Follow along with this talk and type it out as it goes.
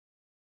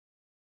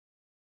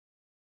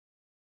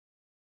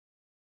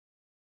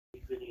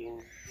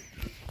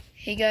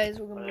Hey guys,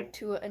 welcome back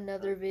to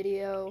another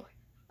video.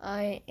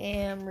 I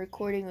am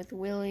recording with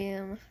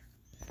William.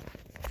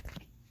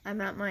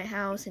 I'm at my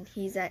house and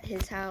he's at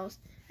his house.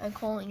 I'm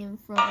calling him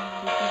from the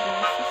Google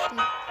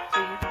Assistant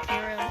so you can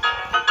hear him.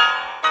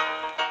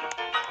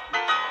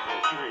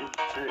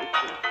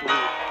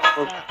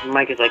 Close the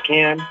mic as I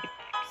can.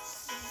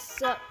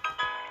 Sup.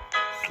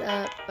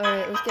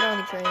 Alright, let's get on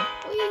the train.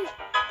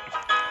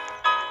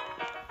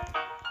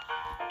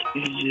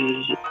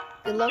 Whee!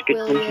 Good luck,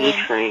 William.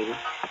 Train.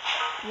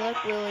 Good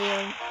luck,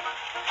 William.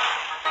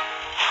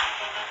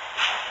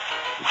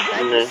 Did I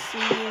just see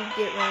you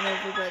get run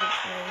over by the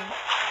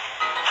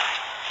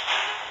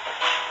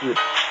train?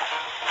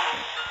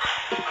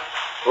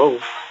 Whoa.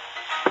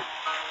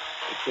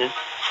 Okay.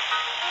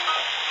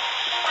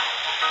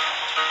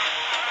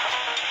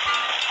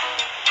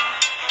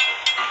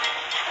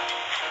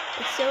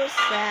 It's so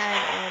sad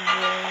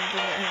William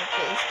didn't have a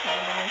face cam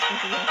on his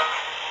video.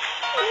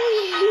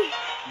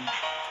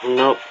 Whee!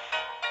 Nope.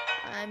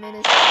 I'm in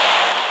his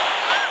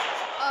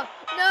Oh,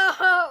 no!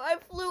 I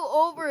flew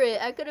over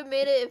it. I could have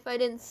made it if I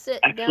didn't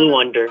sit down. I flew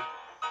under.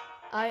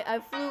 I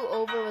flew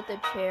over with a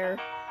chair.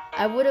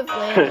 I would have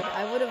landed.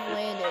 I would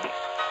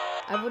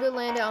have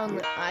landed on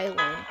the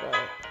island, but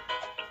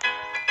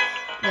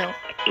no.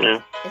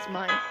 No. It's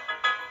mine.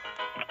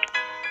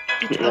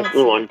 Get your I own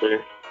flew seat.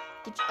 under.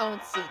 Get your own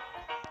seat.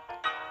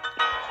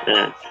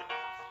 Yeah.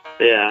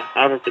 Yeah. I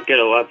would have to get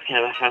a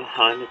webcam. I have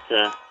on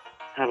to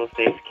have a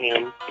face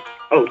cam.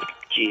 Oh,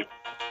 geez.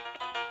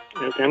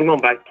 Okay, I'm going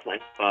back to my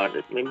spot.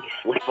 It made me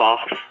slip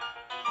off.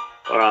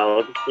 Or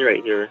I'll just be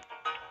right here.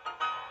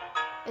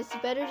 It's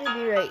better to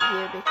be right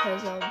here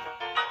because you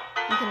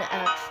can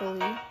actually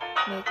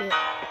make it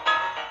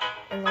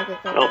in like a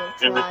couple of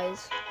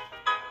tries.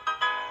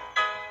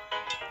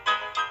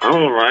 I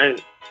don't know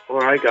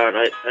where I got.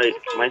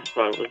 My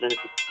spot was in.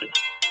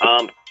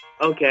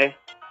 Okay.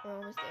 We're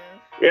almost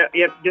there.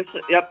 Yep. This is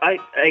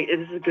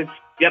a good.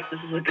 Yep, this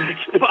is a good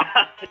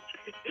spot.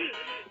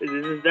 This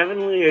is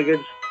definitely a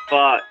good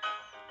spot.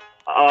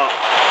 Oh,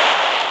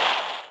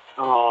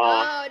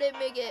 I didn't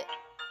make it.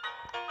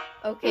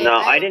 Okay. No,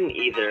 I didn't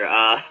either.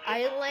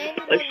 I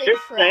landed let's on the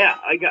just say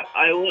track.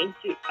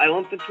 I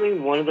went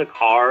between one of the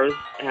cars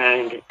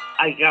and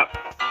I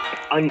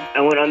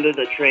went under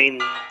the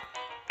train.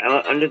 I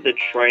went under the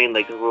train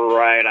like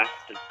right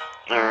after,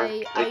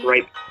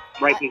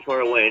 right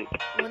before it went.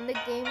 When the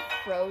game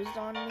froze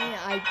on me,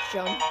 I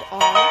jumped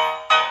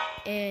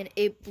off and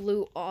it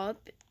blew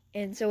up,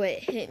 and so it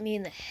hit me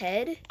in the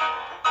head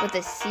with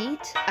a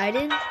seat.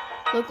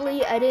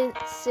 Luckily I didn't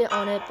sit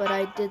on it, but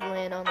I did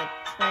land on the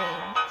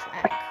train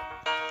track.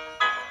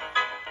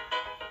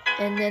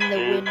 And then the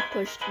wind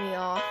pushed me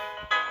off.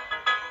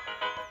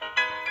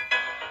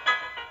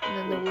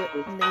 And then the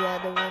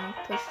wind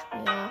pushed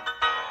me off.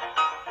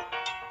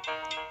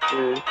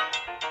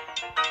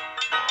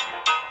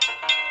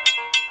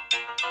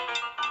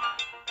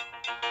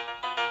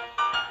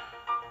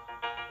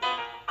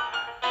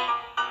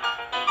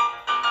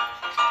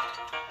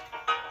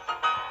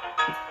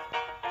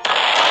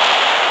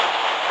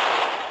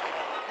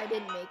 I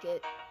didn't make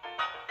it.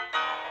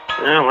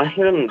 No, I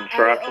hit him in the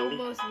truck. I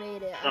almost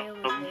made it.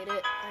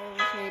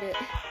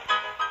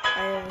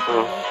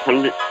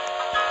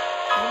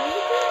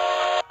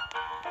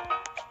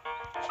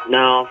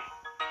 No.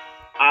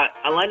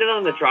 I landed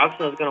on the truck,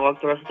 so I was gonna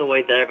walk the rest of the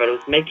way there, but it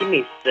was making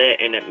me sit,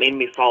 and it made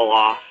me fall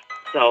off.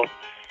 So,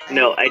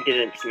 no, I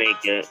didn't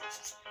make it.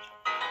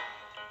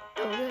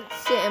 Don't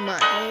sit in my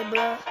head,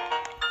 bro.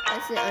 I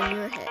sit on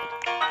your head.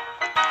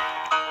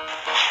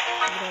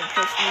 You don't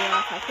push me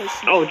off, I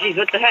push you. Oh, geez,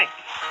 what the heck?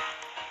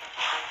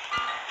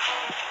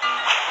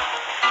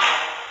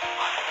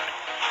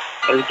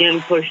 I was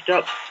getting pushed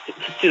up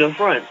to the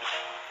front.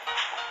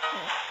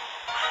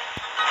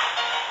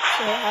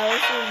 So how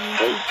is your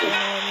YouTube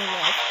channel and your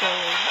life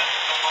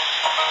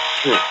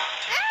going?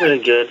 Pretty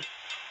good.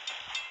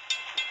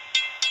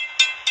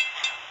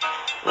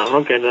 Oh,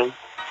 okay then.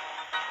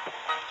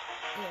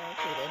 Yeah,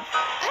 okay then.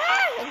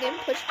 Ah! I'm getting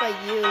pushed by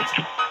you.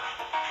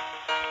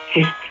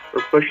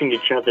 We're pushing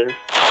each other.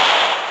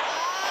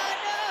 Ah,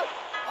 no!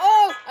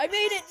 Oh! I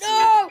made it!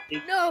 No!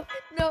 No!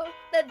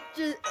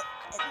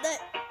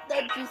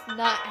 That just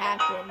not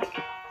happened.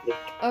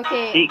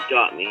 Okay. He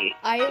got me.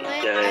 I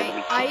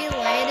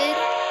landed.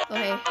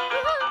 Okay.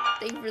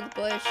 Thank you for the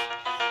push.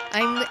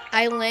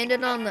 I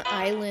landed on the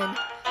island,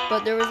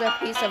 but there was a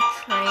piece of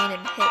train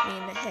and hit me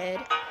in the head,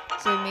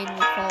 so it made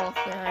me fall off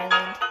the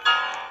island.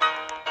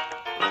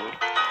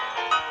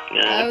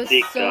 I was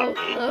so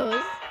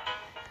close.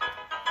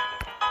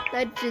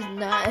 That just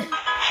happened.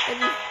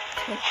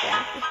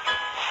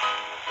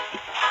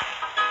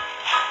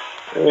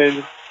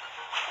 And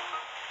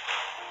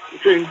the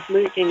train's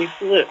making me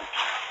flip.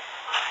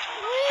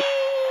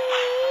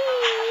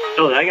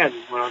 Oh, that guy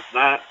just went off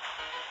that.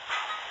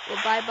 Well,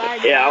 bye-bye,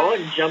 guys. Yeah, I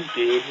wouldn't jump,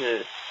 dude.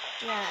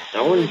 Yeah,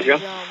 I wouldn't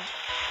jump.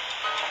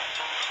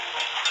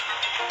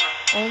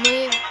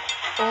 Only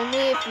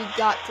if you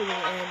got to the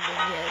end,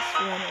 then yes,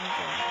 run and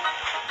jump.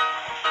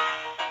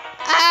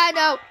 Ah,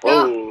 no!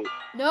 Whoa.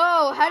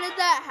 No, how did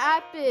that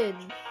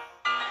happen?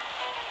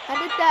 How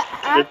did that This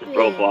happen? is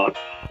Roblox.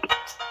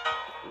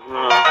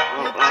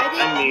 Like,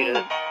 I made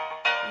it.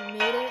 You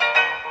made it?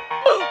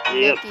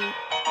 Yep.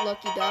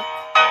 Lucky duck.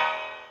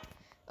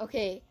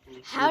 Okay,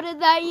 how did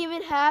that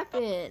even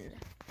happen?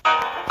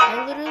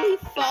 I literally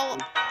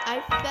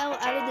I fell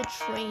out of the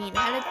train.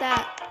 How's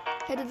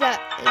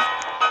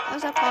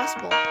that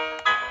possible?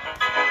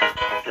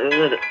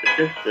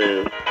 This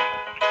is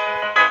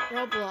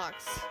Roblox,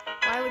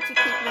 why would you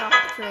kick me off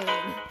the train?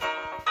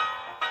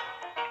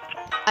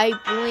 I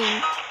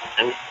blinked,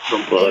 and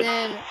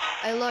then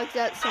I looked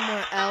at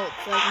somewhere else,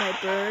 like my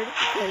bird,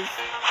 because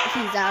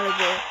he's out of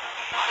the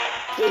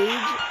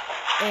cage,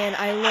 and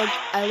I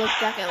looked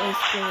back at my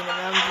screen, and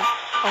I'm just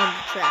on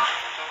the track.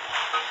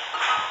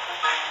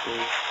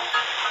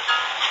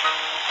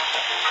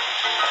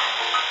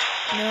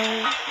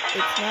 No,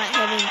 it's not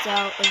Heaven's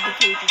out of the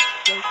cage, it's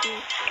Joker.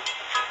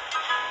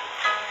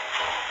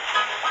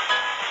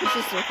 He's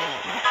just looking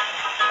at me.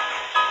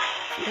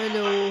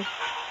 Hello.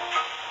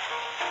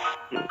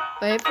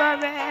 Wait for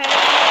me.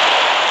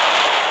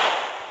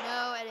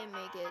 No, I didn't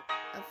make it.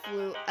 I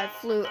flew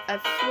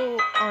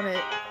on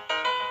it.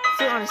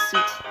 Flew on a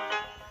seat.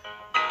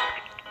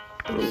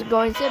 I'm just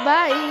going to say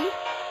bye.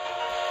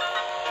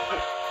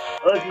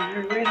 Oh,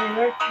 you're waiting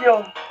right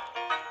here.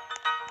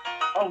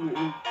 Oh,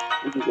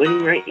 you're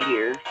waiting right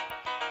here.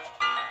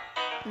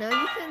 No,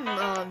 you can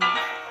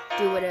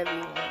do whatever you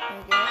want, I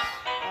guess.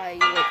 You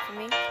wait for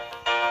me.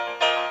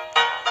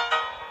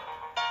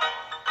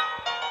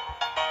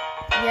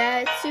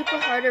 Yeah, it's super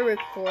hard to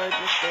record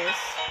with this.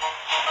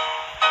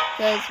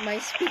 Because my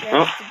speaker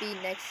has to be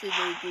next to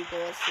the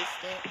Google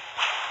Assistant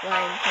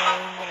while I'm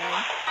playing, and I'm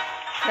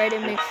trying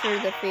to make sure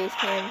the face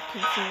cam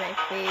can see my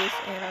face,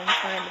 and I'm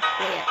trying to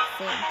play at the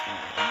same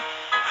time.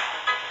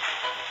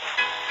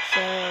 So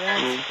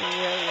that's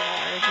really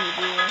hard to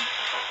do.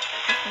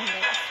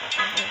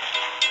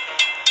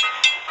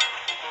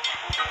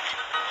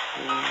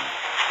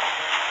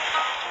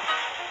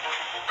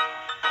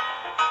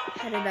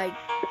 How did I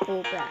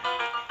pull back?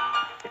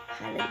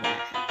 How did that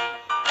happen?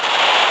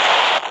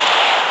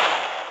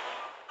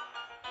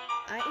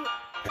 I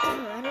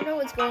don't know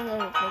what's going on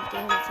with my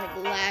game. It's like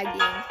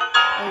lagging.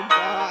 Oh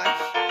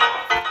gosh.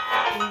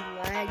 It's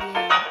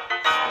lagging.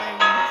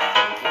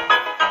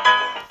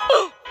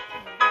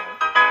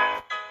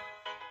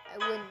 I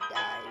wouldn't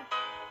die.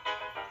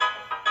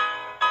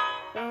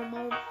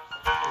 Promo.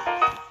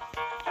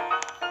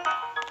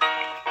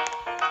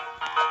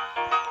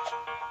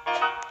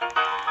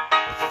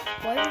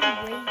 Why would you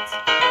wait?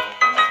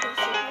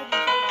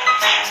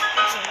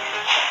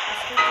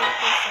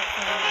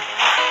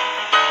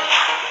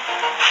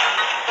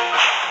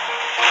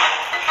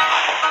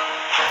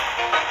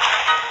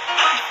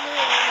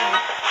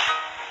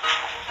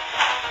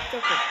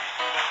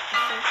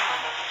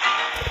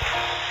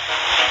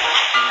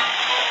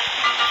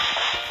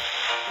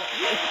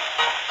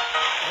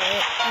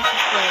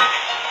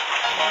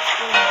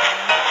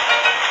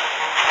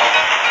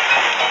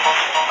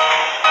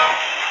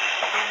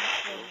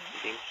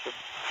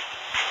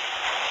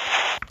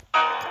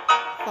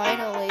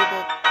 Finally,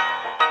 the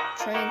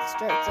train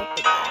starts up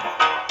again. I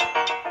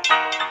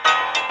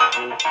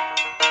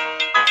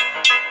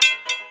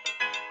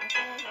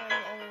feel like I'm the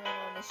only one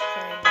on this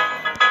train right now.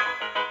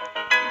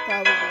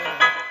 Probably not.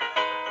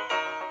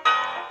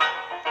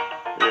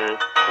 Yeah,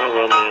 I'll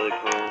run the other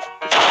car.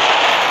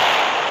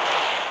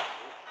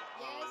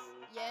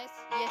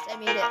 Yes, I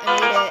made it.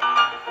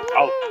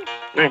 Oh,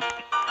 nice.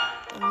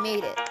 I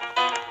made it.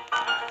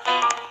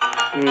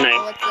 Nice.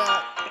 Oh, what's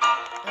up?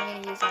 I'm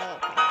gonna use a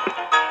helicopter.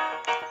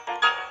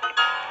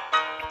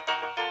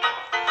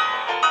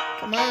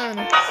 Come on,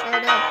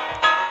 start up.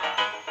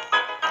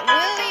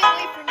 Willie,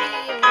 wait for me.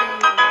 I'm gonna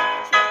use a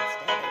rocket ship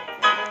instead of a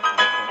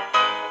helicopter.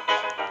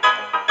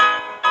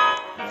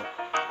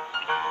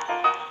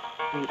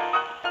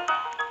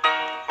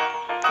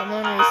 Come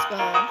on,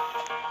 respawn.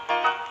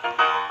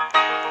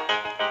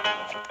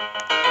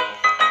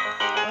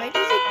 Why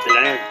does it Did I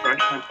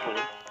crash my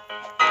plane?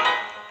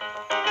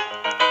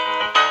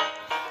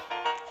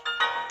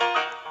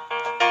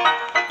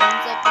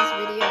 thumbs up this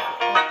video if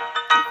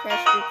you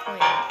crashed your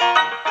plane?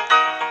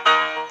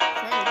 I'm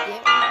trying to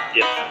get one.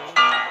 Yep.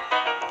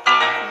 I'm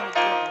trying to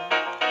get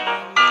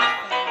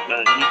one.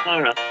 But he's not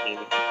nothing.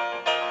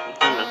 He's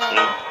not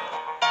nothing.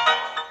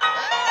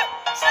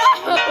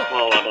 Stop!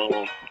 Well, I don't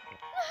know.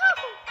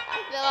 I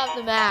fell off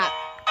the map.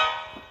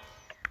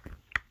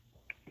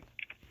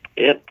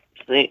 Yep.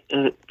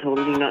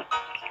 Totally not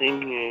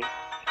same here.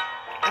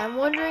 I'm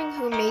wondering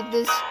who made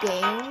this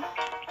game.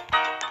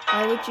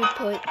 Why would you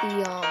put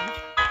the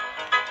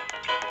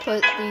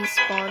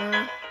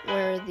spawner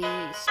where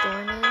the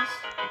storm is?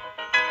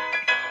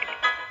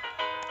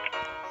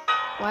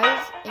 Why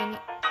is it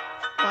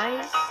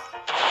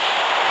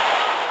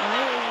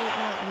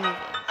not moving?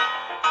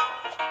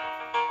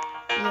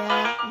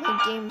 Yeah, my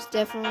game's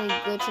definitely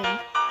glitching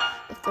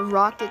if the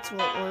rockets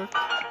won't work.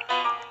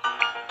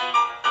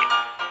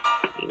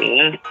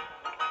 Yeah.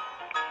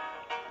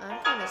 I'm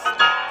kinda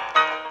stuck.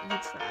 You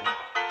try.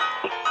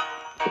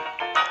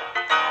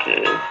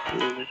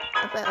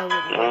 bet I would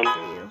work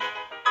for you.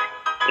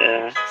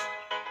 Yeah.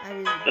 I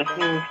just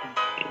Definitely.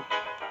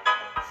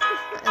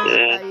 I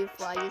love how you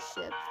fly your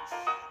ship.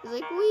 It's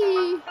like,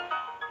 wee!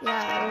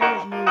 Yeah, it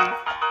won't move.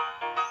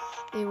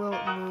 It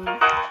won't move.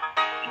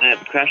 And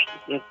I've crashed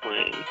the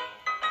plane.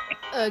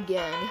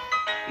 Again.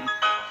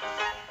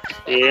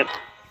 Yep.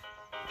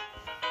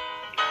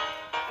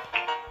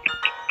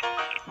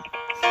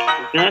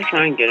 I'm gonna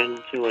try and get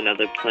into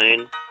another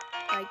plane.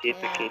 I See if I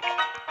can't. can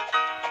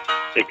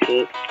fix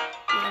it.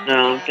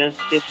 No, I'm gonna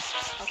see if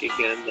I can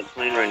get in the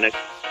plane right next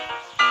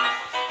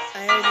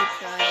I already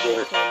tried. to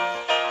it.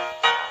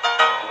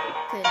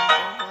 Couldn't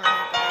jump on it,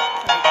 but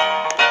I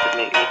tried. To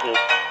make me feel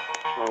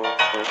smaller if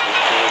I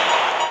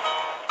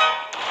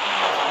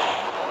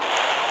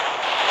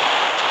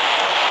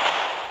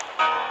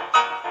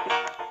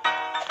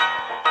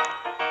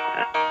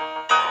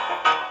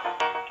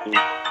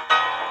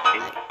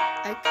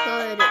I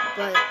could,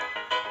 but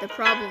the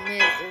problem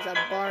is there's a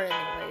bar in the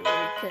way where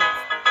you can.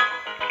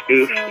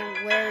 Oof. So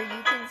where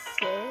you can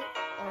sit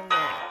on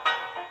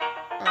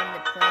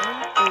the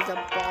plane, there's a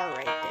bar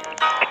right there,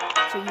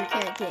 so you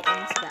can't get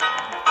into that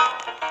one.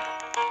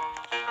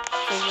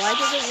 So why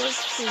does it work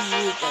for you,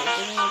 but it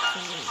doesn't work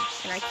for me?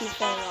 And I keep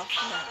falling off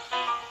the map.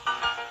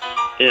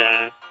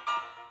 Yeah.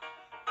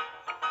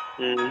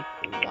 Mm.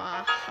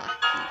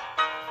 Wahahi.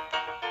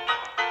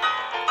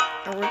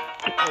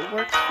 It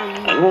works for you. I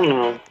don't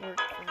know. It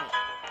works for me.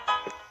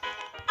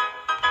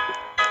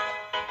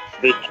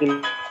 Between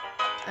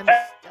I'm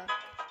stuck.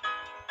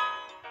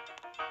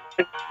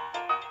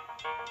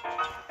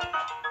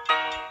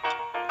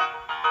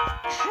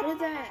 How did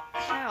that?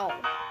 How?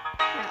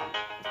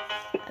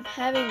 I'm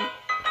having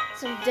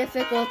some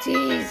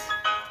difficulties.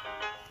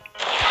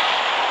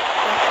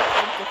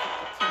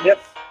 Yep.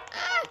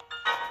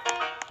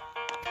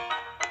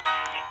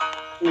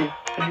 Yes,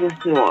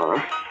 you are.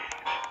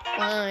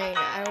 Fine,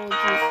 I will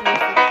just use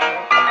the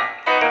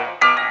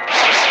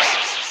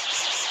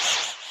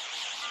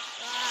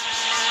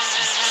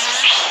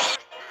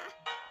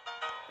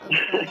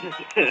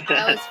tool.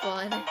 That was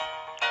fun.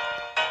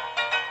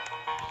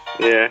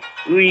 Yeah.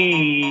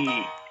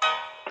 Wee.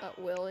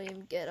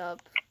 William, get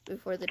up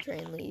before the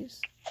train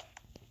leaves.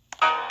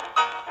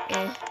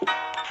 It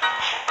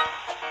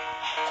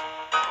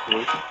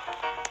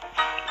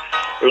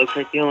looks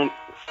like the only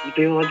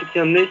people I can see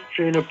on this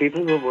train are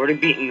people who have already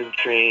beaten the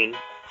train.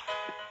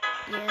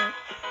 Yeah.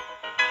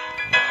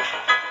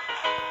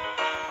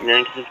 And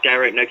then 'cause this guy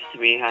right next to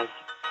me has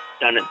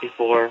done it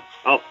before.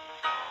 Oh.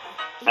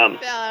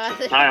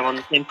 Hi, I'm on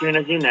the same train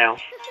as you now.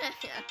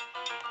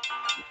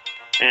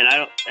 And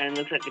and it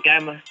looks like the guy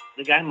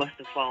must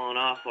have fallen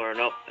off, or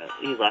nope,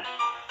 he left.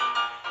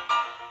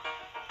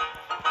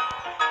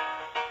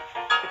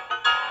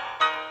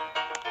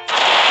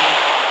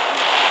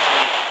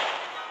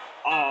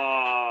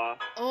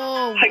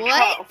 Oh, I what?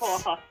 got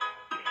lost.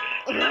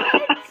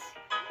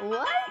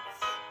 What?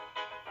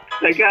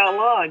 I got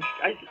launched.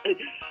 I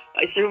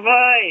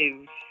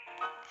survived.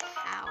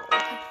 How?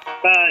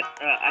 But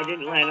I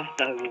didn't land off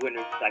the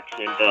winner's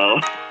section, though.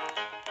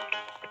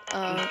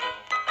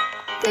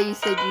 That you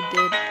said you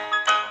did.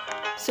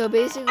 So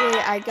basically,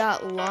 I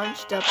got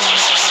launched up in the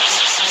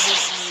rocket. I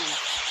didn't move.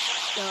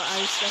 So I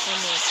was stuck on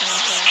the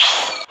contract.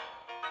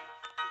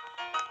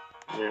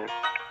 Yeah.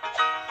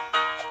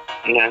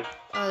 Yeah.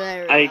 Oh,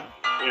 there we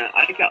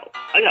go.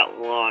 I got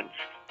launched.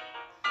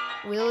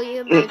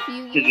 William, if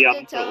you use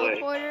the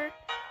teleporter,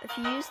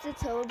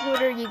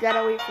 teleporter, you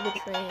gotta wait for the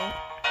train.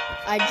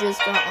 I just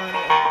got on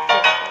it.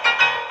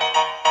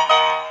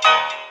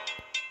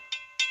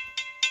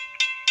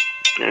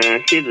 Yeah, I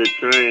see the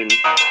train.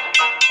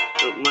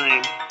 But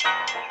mine.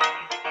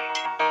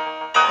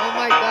 Oh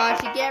my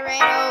gosh, you get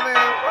ran over.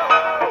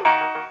 Woo!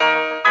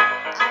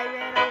 I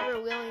ran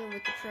over William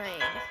with the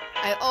train.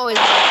 I always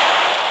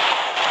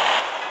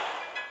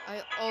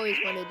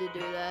wanted to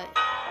do that,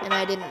 and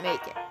I didn't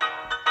make it.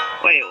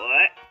 Wait,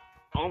 what?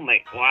 Oh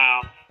my,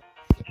 wow.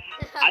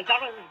 I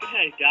thought I was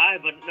gonna die,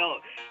 but no.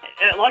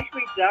 It launched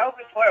me down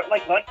before it,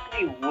 launched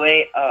me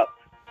way up.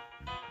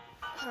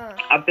 Huh.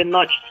 I've been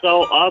launched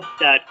so up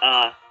that,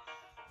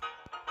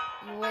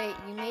 Wait,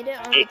 you made it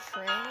on the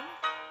train?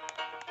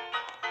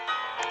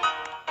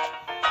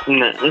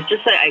 No, let's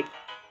just say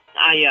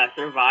I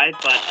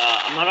survived, but,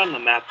 I'm not on the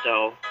map,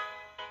 though.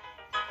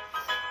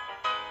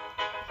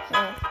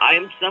 Huh. I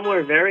am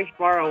somewhere very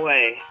far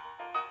away.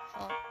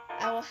 Huh.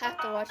 I will have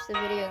to watch the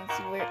video and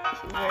see where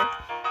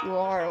you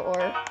are,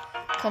 or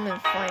come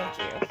and find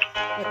you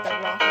with the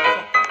rocket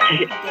ship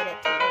and get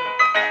it to work.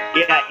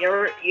 Yeah,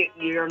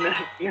 you're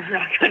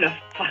not gonna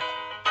find.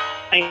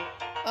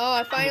 Oh,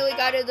 I finally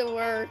got it to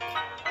work.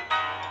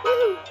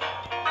 Woohoo!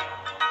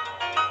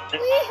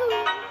 Woohoo!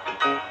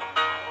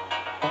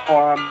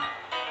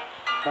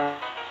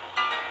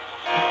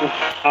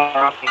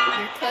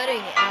 You're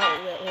cutting out,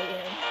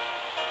 William.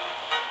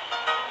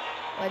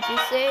 What'd you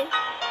say?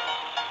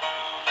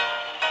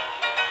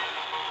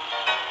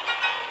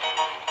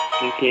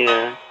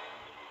 Yeah.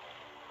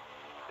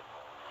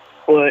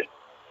 What?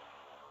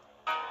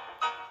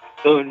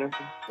 Oh,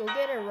 nothing. Go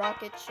get a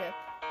rocket ship.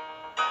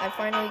 I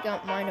finally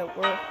got mine at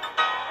work.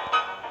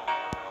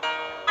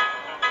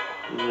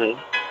 No.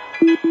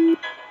 He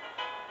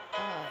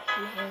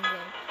hangs up.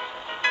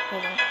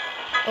 Hold on.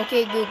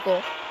 Okay,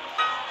 Google.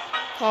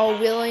 Call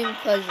William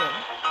Cousin.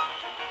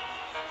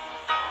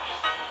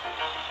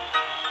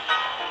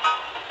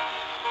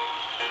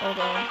 Hold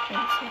on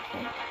 1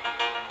 second.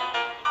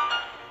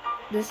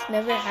 This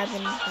never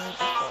happened to me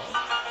before.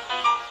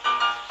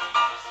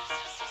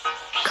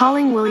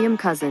 Calling William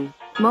Cousin.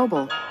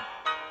 Mobile.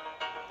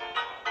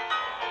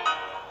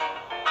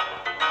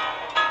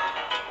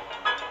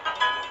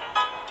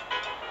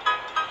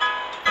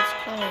 It's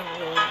calling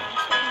William.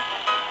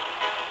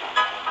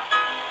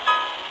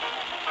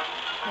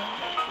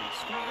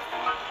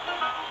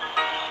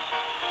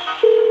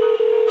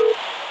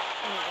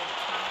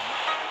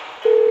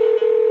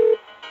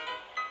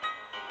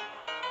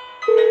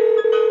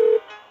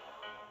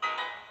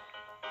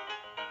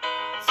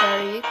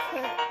 Sorry, you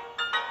cut.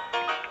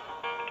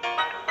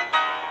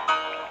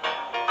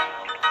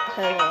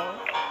 Hello.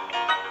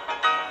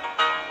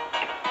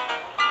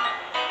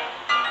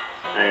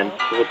 I am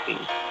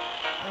slipping.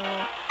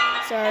 Oh,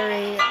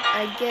 sorry.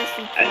 I guess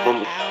you cut I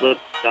almost out.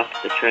 slipped off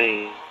the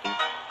train. I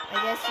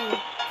guess you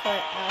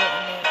cut out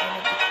and it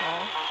ended the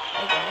call.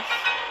 I guess.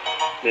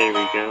 There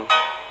we go.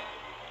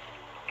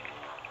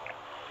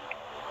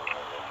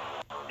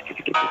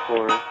 Skip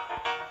before.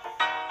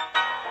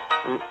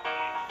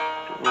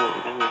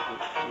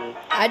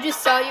 I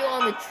just saw you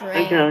on the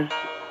train.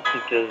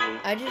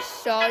 I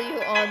just saw you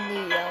on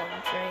the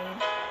train.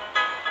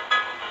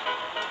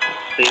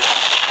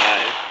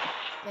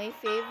 My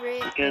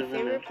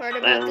favorite part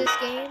about this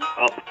game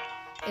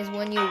is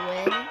when you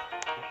win.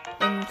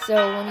 And so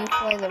when you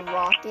fly the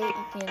rocket,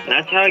 you can get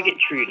that's how I get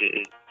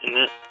treated. And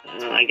that,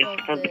 I guess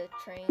of the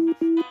train.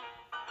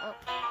 Oh,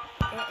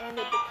 it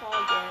ended the call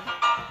again.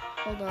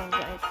 Hold on,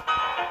 guys.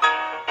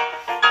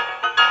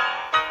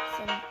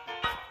 Some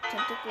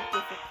technical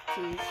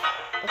difficulties.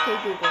 Okay,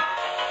 Google.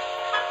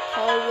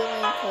 Call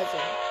William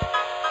Cousin.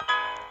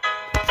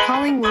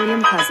 Calling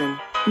William Cousin.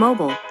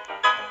 Mobile.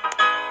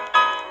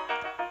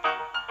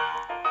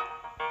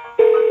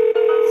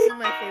 This is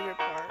my favorite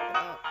part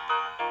about.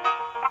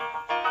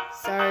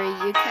 Sorry,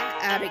 you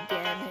cut out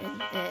again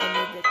and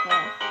ended the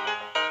call.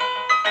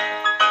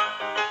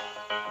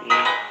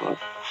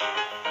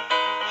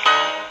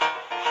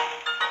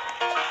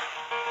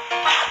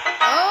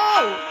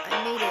 Oh!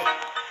 I made it.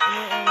 I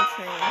made it on the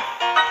train.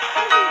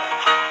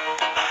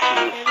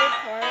 My favorite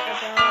part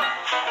about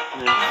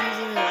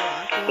using the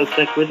rocket. Looks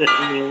like we're the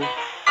only one. We're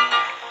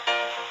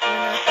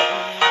not the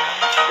only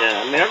ones.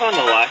 Yeah, I mean, I'm on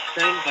the last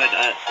train, but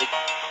it's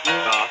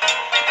off.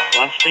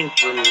 Last train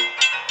threw me.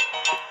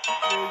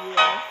 Threw you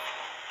off.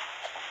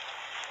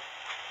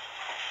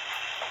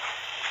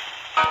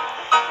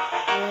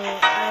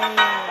 Well,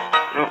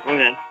 Oh,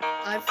 okay.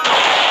 I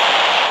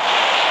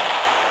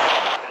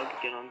Gotta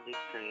get on the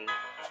train.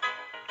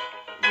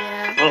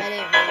 Yeah, Oh. I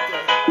didn't make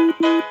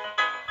it.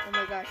 Oh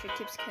my gosh, it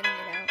keeps cutting it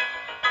out.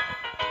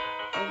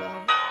 Hold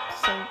on.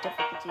 Some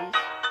difficulties.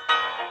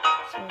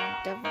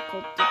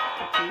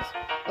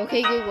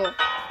 Okay, Google.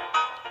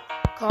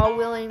 Call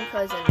William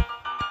Cousin.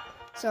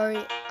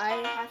 Sorry, I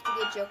have to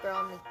get Joker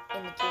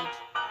in the cage.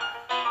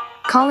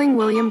 Calling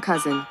William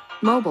Cousin.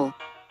 Mobile.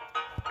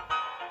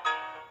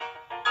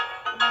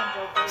 Come on,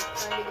 Joker. It's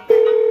trying to get that.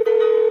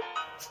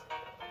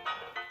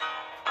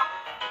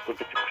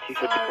 Look at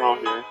the call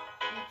here. You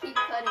keep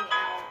cutting out,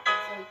 and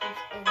so it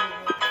keeps ending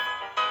it.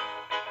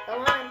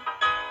 Come on,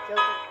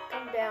 Joker.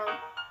 Come down.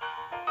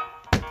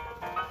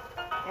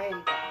 There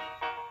you go.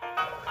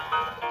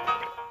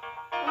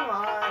 Come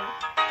on.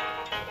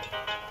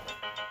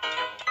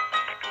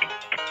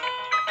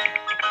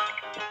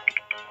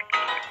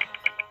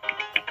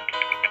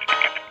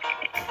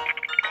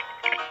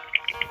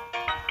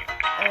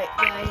 Alright,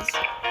 guys.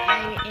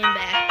 I am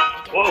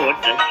back. Whoa, what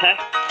the heck?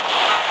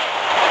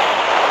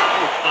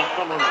 Oh,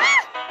 someone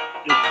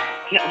just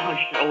get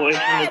launched away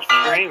from the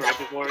train right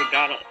before we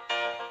got up.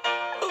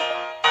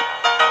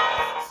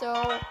 So,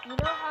 you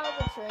know how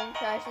the train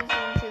crashes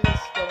into the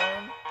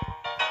storm?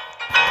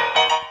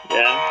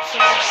 Yeah. So,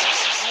 I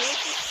was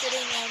just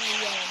sitting where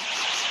you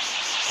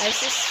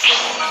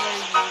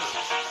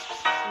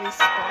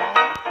respawn.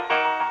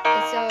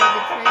 And so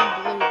the train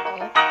blew up.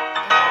 And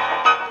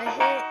I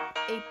hit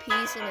a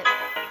piece and I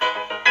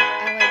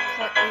like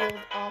cartwheeled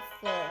off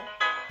the road.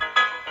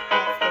 It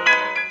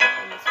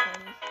was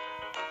funny.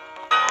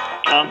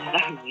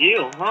 That was you,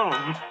 huh?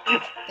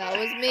 That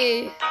was me.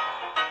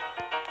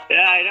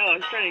 Yeah, I know. I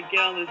was trying to get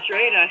on the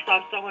train and I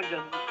saw someone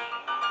just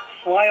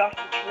fly off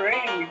the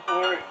train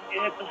before it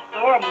hit the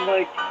storm. I'm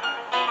like,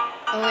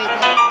 Oh wait, no.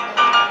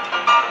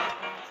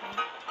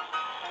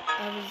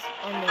 I was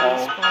on the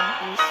respawn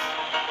piece.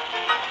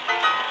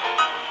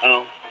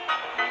 oh.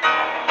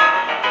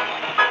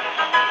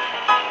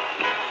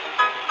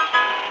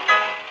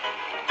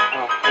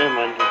 Oh, never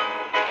mind.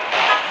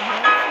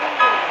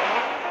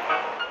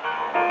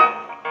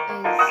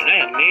 I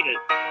made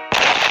it.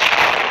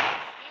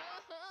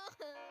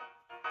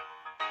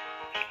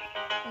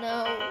 No.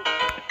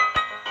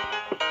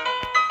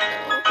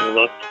 Oh,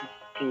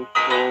 looking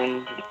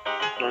phone.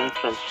 Learn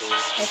something.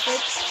 If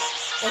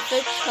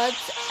it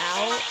cuts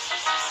out,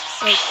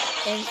 like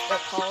ends the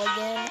call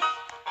again,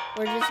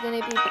 we're just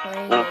gonna be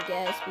playing, I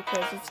guess,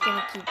 because it's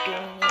gonna keep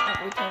doing it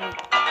every time we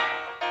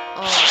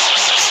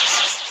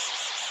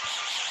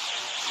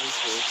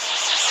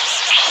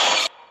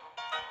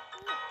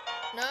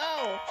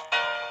No!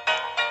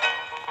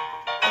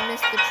 I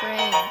missed the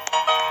train.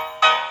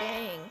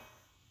 Dang.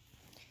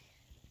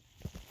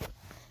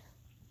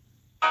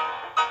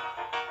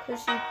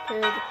 Pussy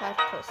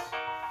platypus.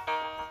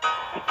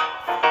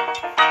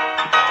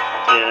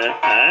 Yeah,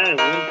 I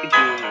wouldn't be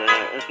doing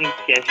that. I think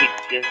he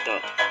just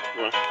got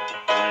left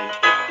behind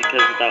just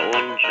because of that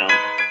one jump.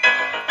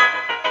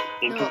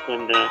 Into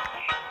Linda.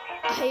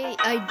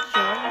 I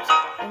jumped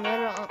and then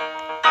I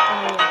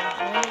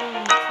landed on the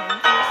train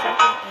for a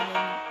second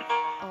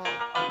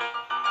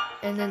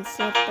and then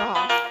slipped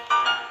off.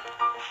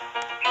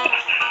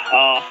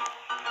 Oh.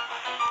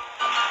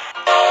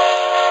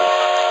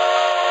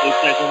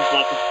 Looks like I'm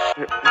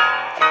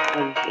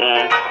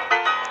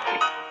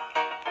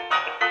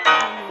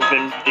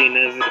been the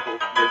inevitable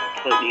for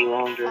slightly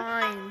longer.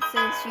 Fine,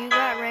 since you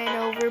got ran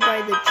over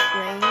by the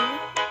train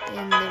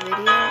in the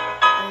video,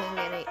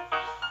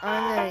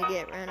 I'm gonna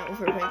get ran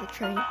over by the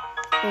train.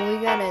 But we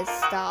gotta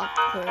stop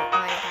where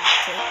I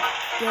have to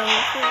go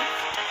first.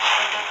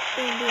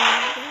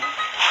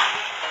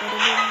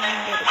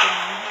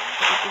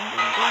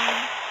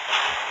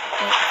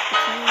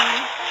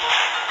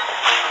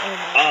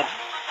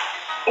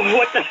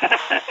 What the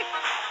heck?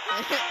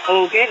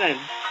 Okay then.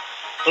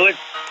 What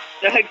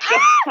the heck's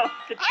going on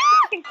the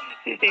train?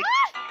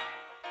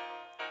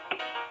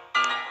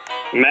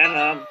 Man,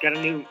 got a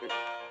new...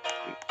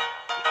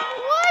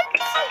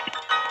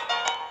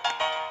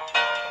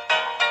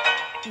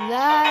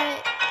 What?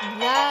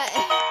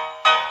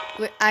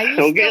 Wait,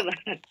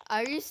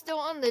 are you still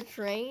on the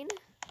train?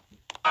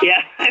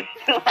 Yeah, I'm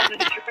still on the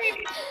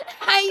train.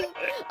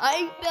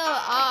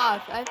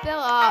 I fell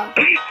off.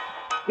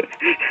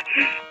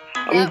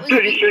 I'm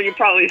pretty sure you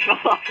probably fell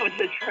off when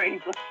the train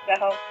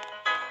glitched out.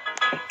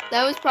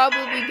 That was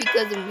probably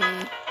because of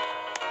me.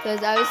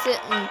 Because I was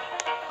sitting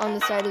on the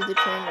side of the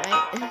train,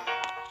 right?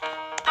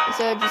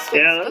 So I just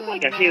yeah, there's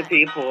like a few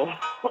people.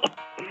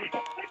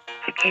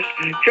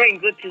 Train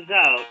glitches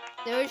out.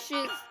 It was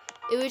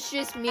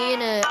just me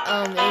and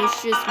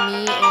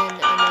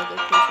another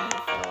person who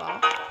fell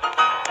off.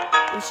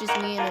 It was just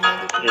me and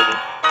another person. Yeah.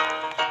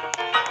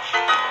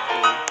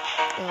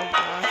 Oh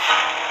gosh.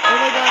 Oh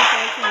my gosh, I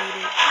can read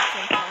it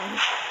sometime.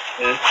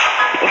 You're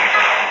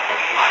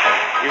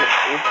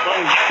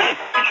fine.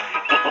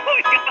 Oh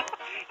my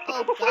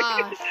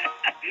god.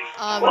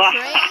 Oh gosh.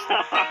 Train?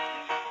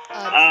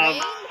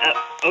 Train?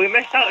 We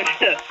missed out.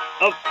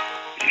 Oh.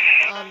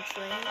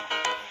 Train.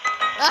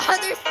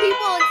 There's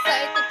people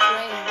inside the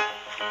train.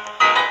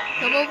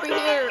 Come over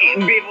here.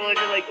 People are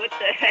just like, what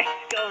the heck's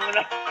going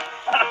on?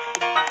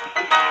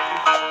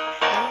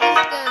 I'm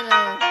just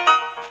gonna...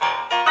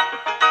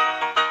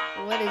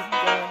 What is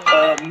going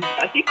on?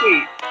 I think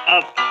we...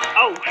 Oh.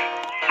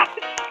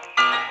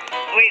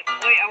 wait,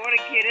 I want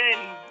to get in.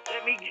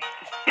 Let me get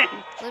in.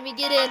 Let me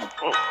get in.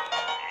 Oh,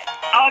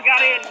 I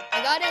got in.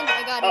 I got in.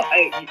 Oh,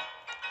 hey.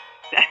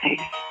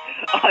 Nice.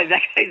 Oh,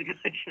 that guy's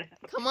glitching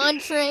out. Come on,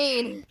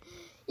 train.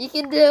 You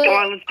can do it. Come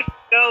on, let's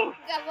go.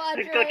 Come on,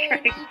 let's train. Go,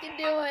 train. You can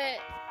do it.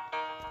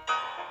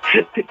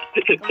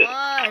 Come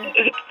on.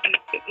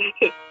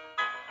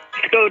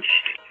 Coach.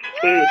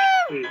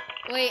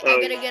 Wait, I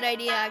got a good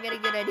idea.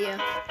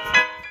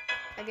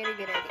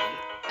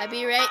 I'll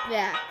be right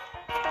back.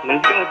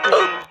 Let's go,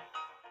 train.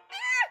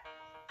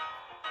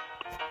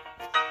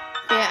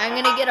 Okay, I'm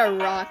gonna get a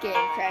rocket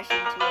and crash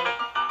into it.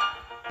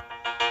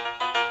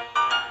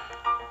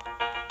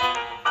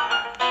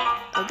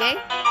 Okay?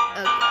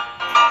 Okay.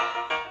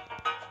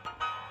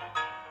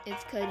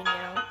 It's cutting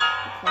out.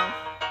 Okay.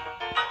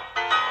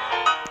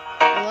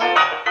 Hello?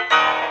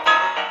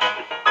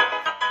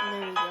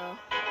 There we go.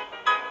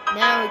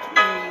 Now we can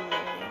hear you,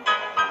 William.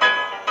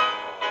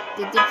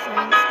 Did the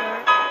train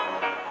start?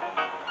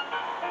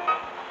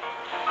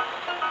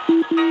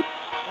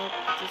 Oh, it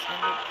just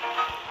ended.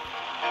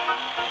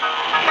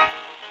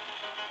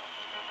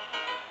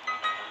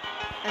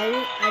 I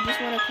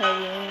just want to call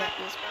William at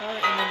this part,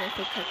 and then if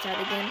it cuts out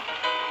again,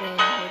 then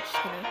we're just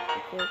gonna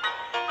record.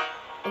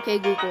 Okay,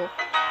 Google.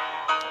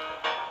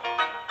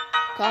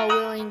 Call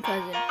William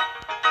Cousin.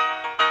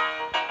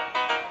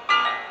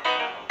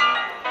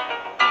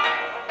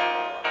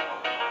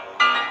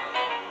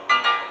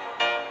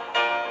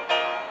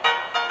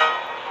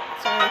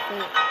 Sorry,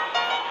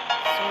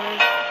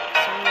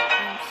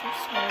 I'm so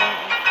sorry.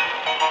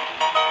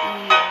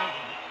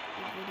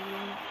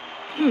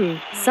 The video.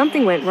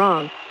 Something went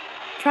wrong.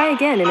 Try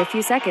again in a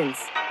few seconds.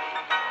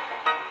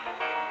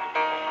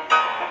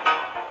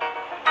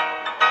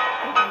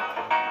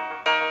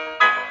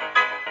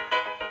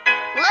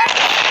 What?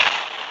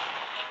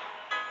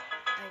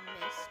 I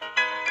missed.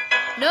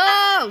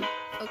 No!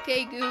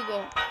 Okay,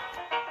 Google.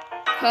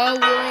 Call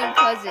William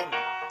Cousin.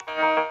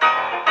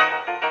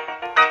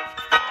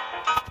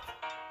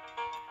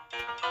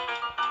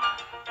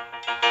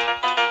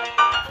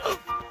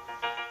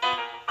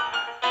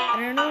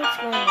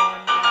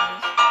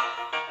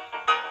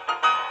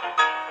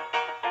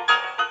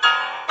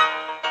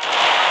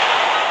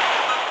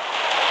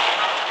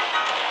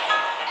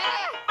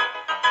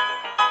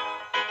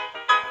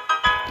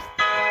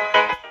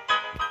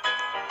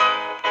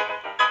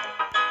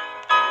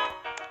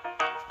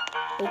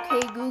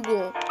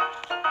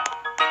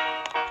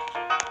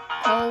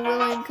 Call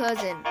William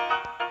Cousin.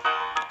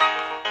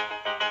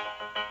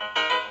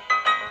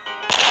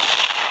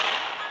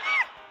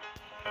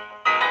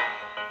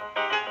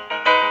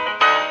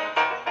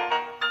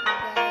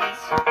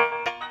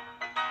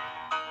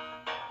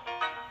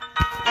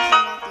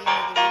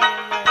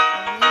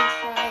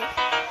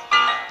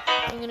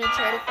 I'm gonna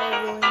try to call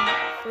William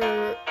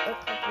for a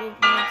couple of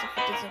minutes. If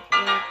it doesn't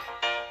work,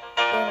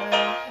 then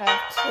I'll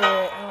have to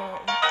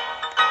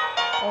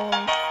call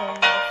him from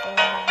the phone until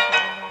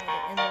I'm gonna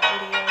end the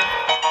video.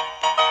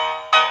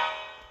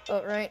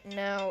 But right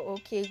now,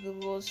 OK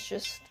Google's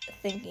just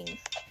thinking.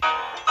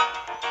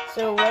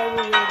 So while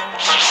we're waiting,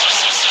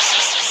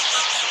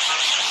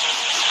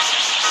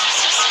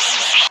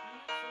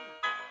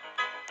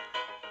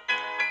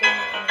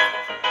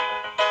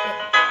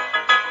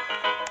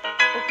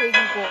 OK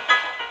Google,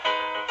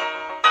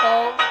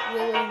 call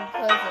William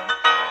Cousin.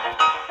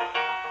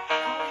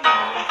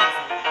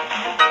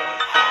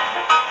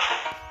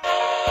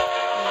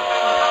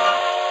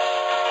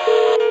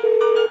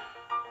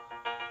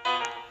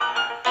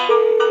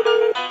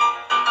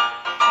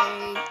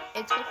 Hey,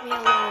 it took me a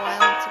little while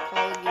to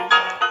call you,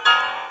 but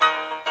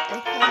I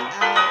cut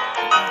out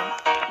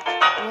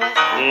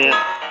again.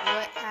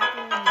 What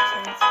happened when the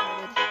train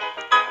started?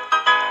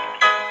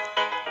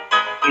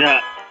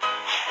 Yeah.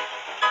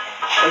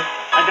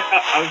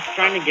 I was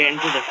trying to get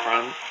into the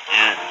front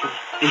and to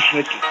see if I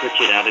could switch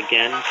it out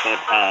again, but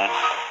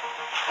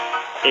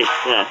it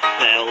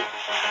failed,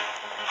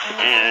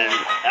 and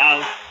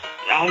I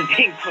was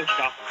being pushed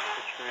off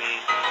the train.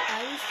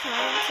 I was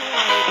trying to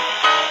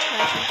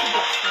crash into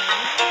the train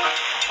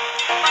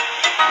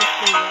with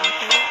the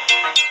rocket,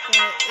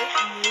 but it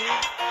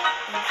moved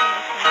until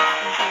I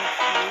crashed into a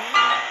tree.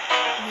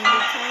 And then the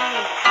time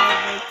I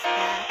looked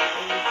back,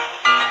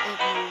 it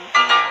moved.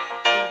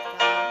 It was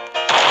gone.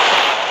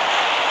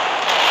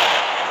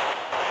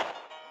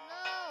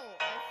 No,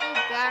 I flew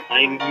backwards.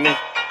 I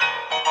missed.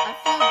 I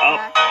flew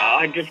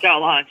backwards. I just got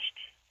launched.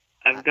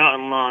 I've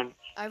gotten launched.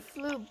 I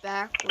flew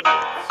backwards.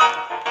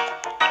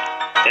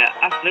 Yeah,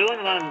 I flew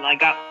and then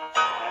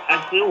I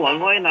flew one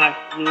way and then I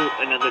flew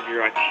another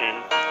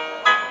direction.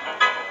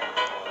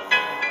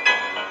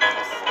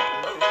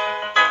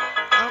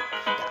 Oh,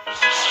 he died.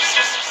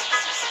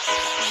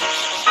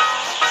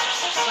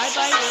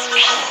 Bye-bye,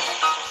 William.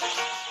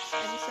 I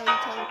just saw you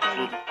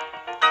teleported.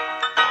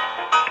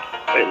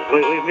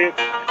 Wait.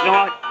 No,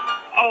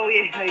 oh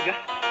yeah,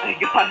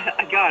 I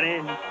got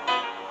in.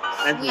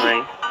 That's Sweet.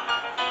 nice.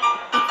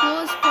 The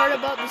coolest part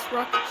about this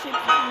rocket ship, you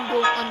can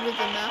go under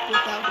the map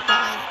without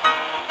dying.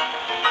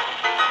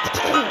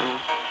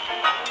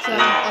 So I'm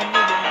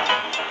under the map.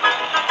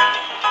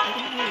 I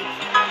can hear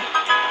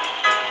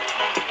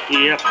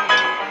you. Yep.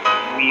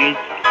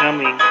 Music's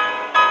coming.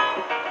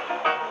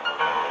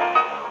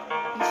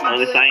 At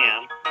least I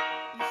am.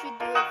 You should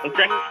do it.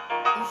 Okay.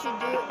 You should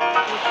do it.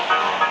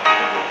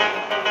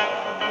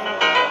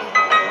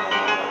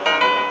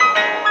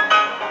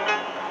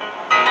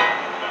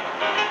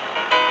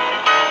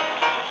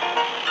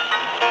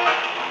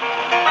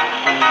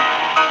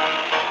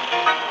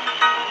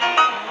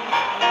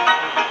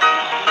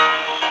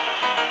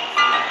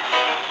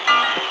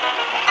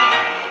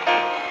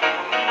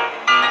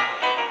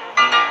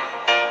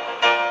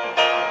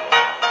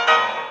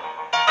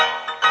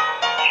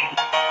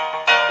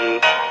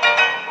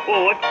 Whoa,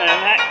 what the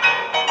heck?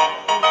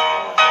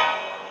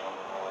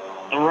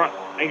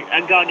 I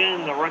got in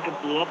and the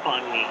rocket blew up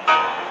on me.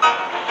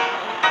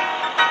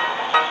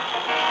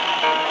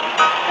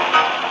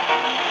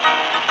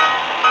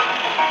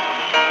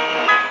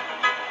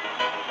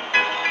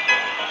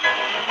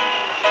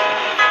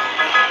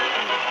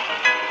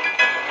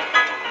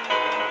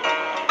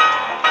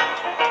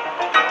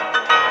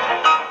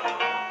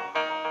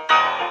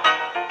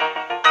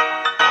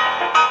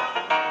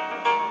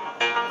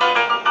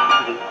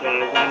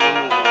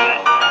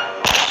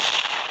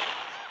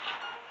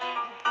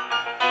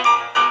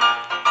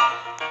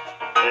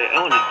 I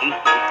want to do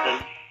something.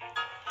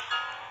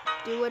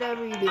 Do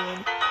whatever you're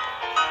doing.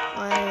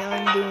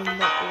 I'm doing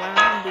what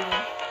I'm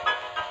doing.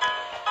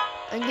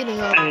 I'm getting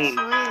off the train.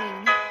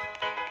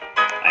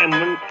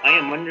 I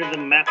am under the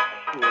map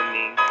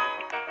swimming.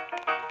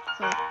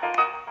 Huh.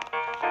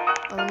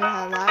 I wonder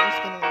how that was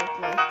gonna look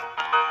like.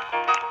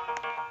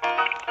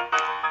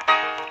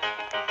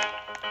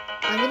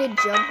 I'm gonna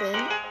jump in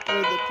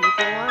where the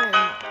people are and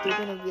they're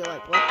gonna be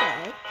like, what the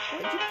heck?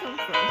 Where'd you come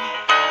from?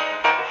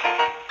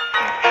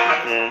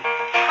 Yeah.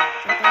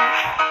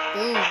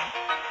 Boom.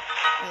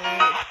 I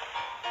landed.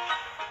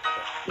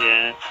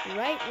 Yeah.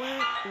 Right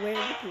where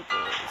the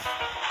people is.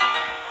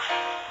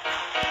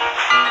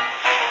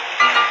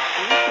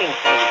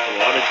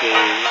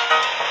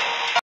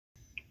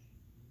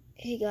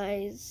 Hey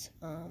guys,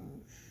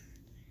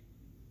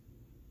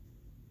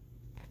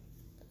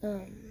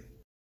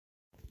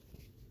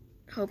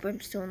 hope I'm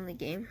still in the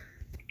game.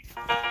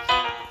 Yep,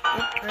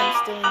 I'm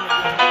still in the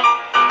game.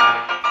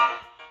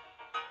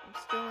 I'm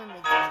still in the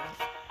game.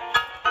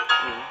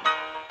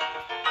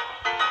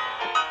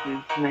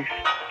 Nice.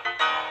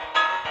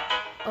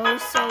 Oh,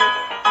 so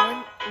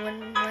when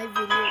my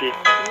video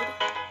ended,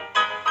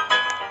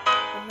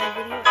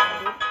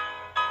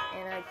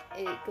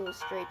 go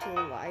straight to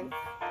the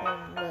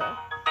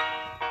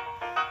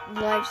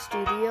live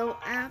studio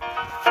app.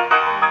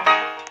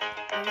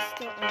 I was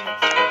still on the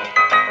track.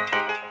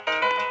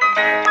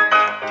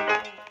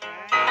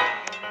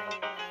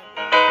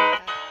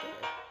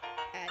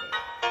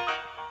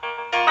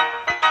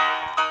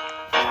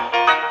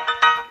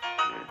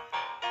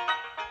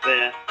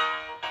 There.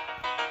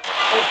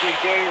 Okay,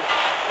 guys.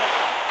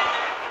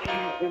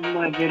 In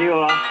my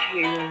video off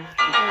here.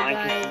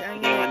 Guys,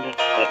 I'm gonna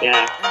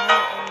yeah.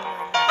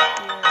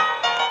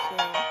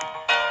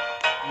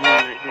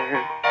 right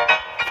here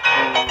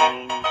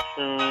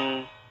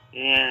So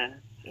yeah.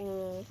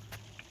 Well,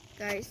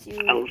 guys, see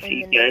you I will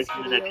see you guys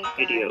in the next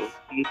video.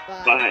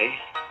 Bye. Bye.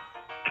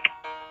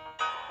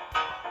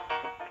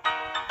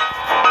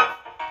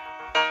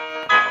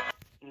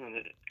 I'm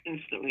gonna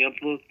instantly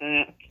upload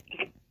that.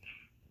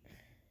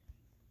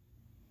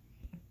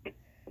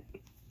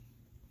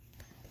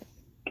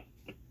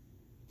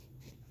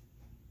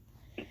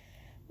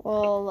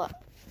 Well,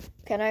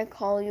 can I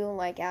call you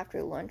like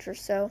after lunch or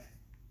so?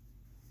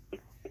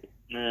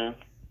 Yeah.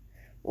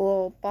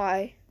 Well,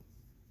 bye.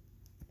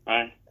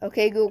 Bye.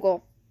 Okay,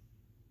 Google.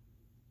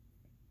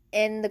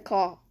 End the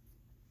call.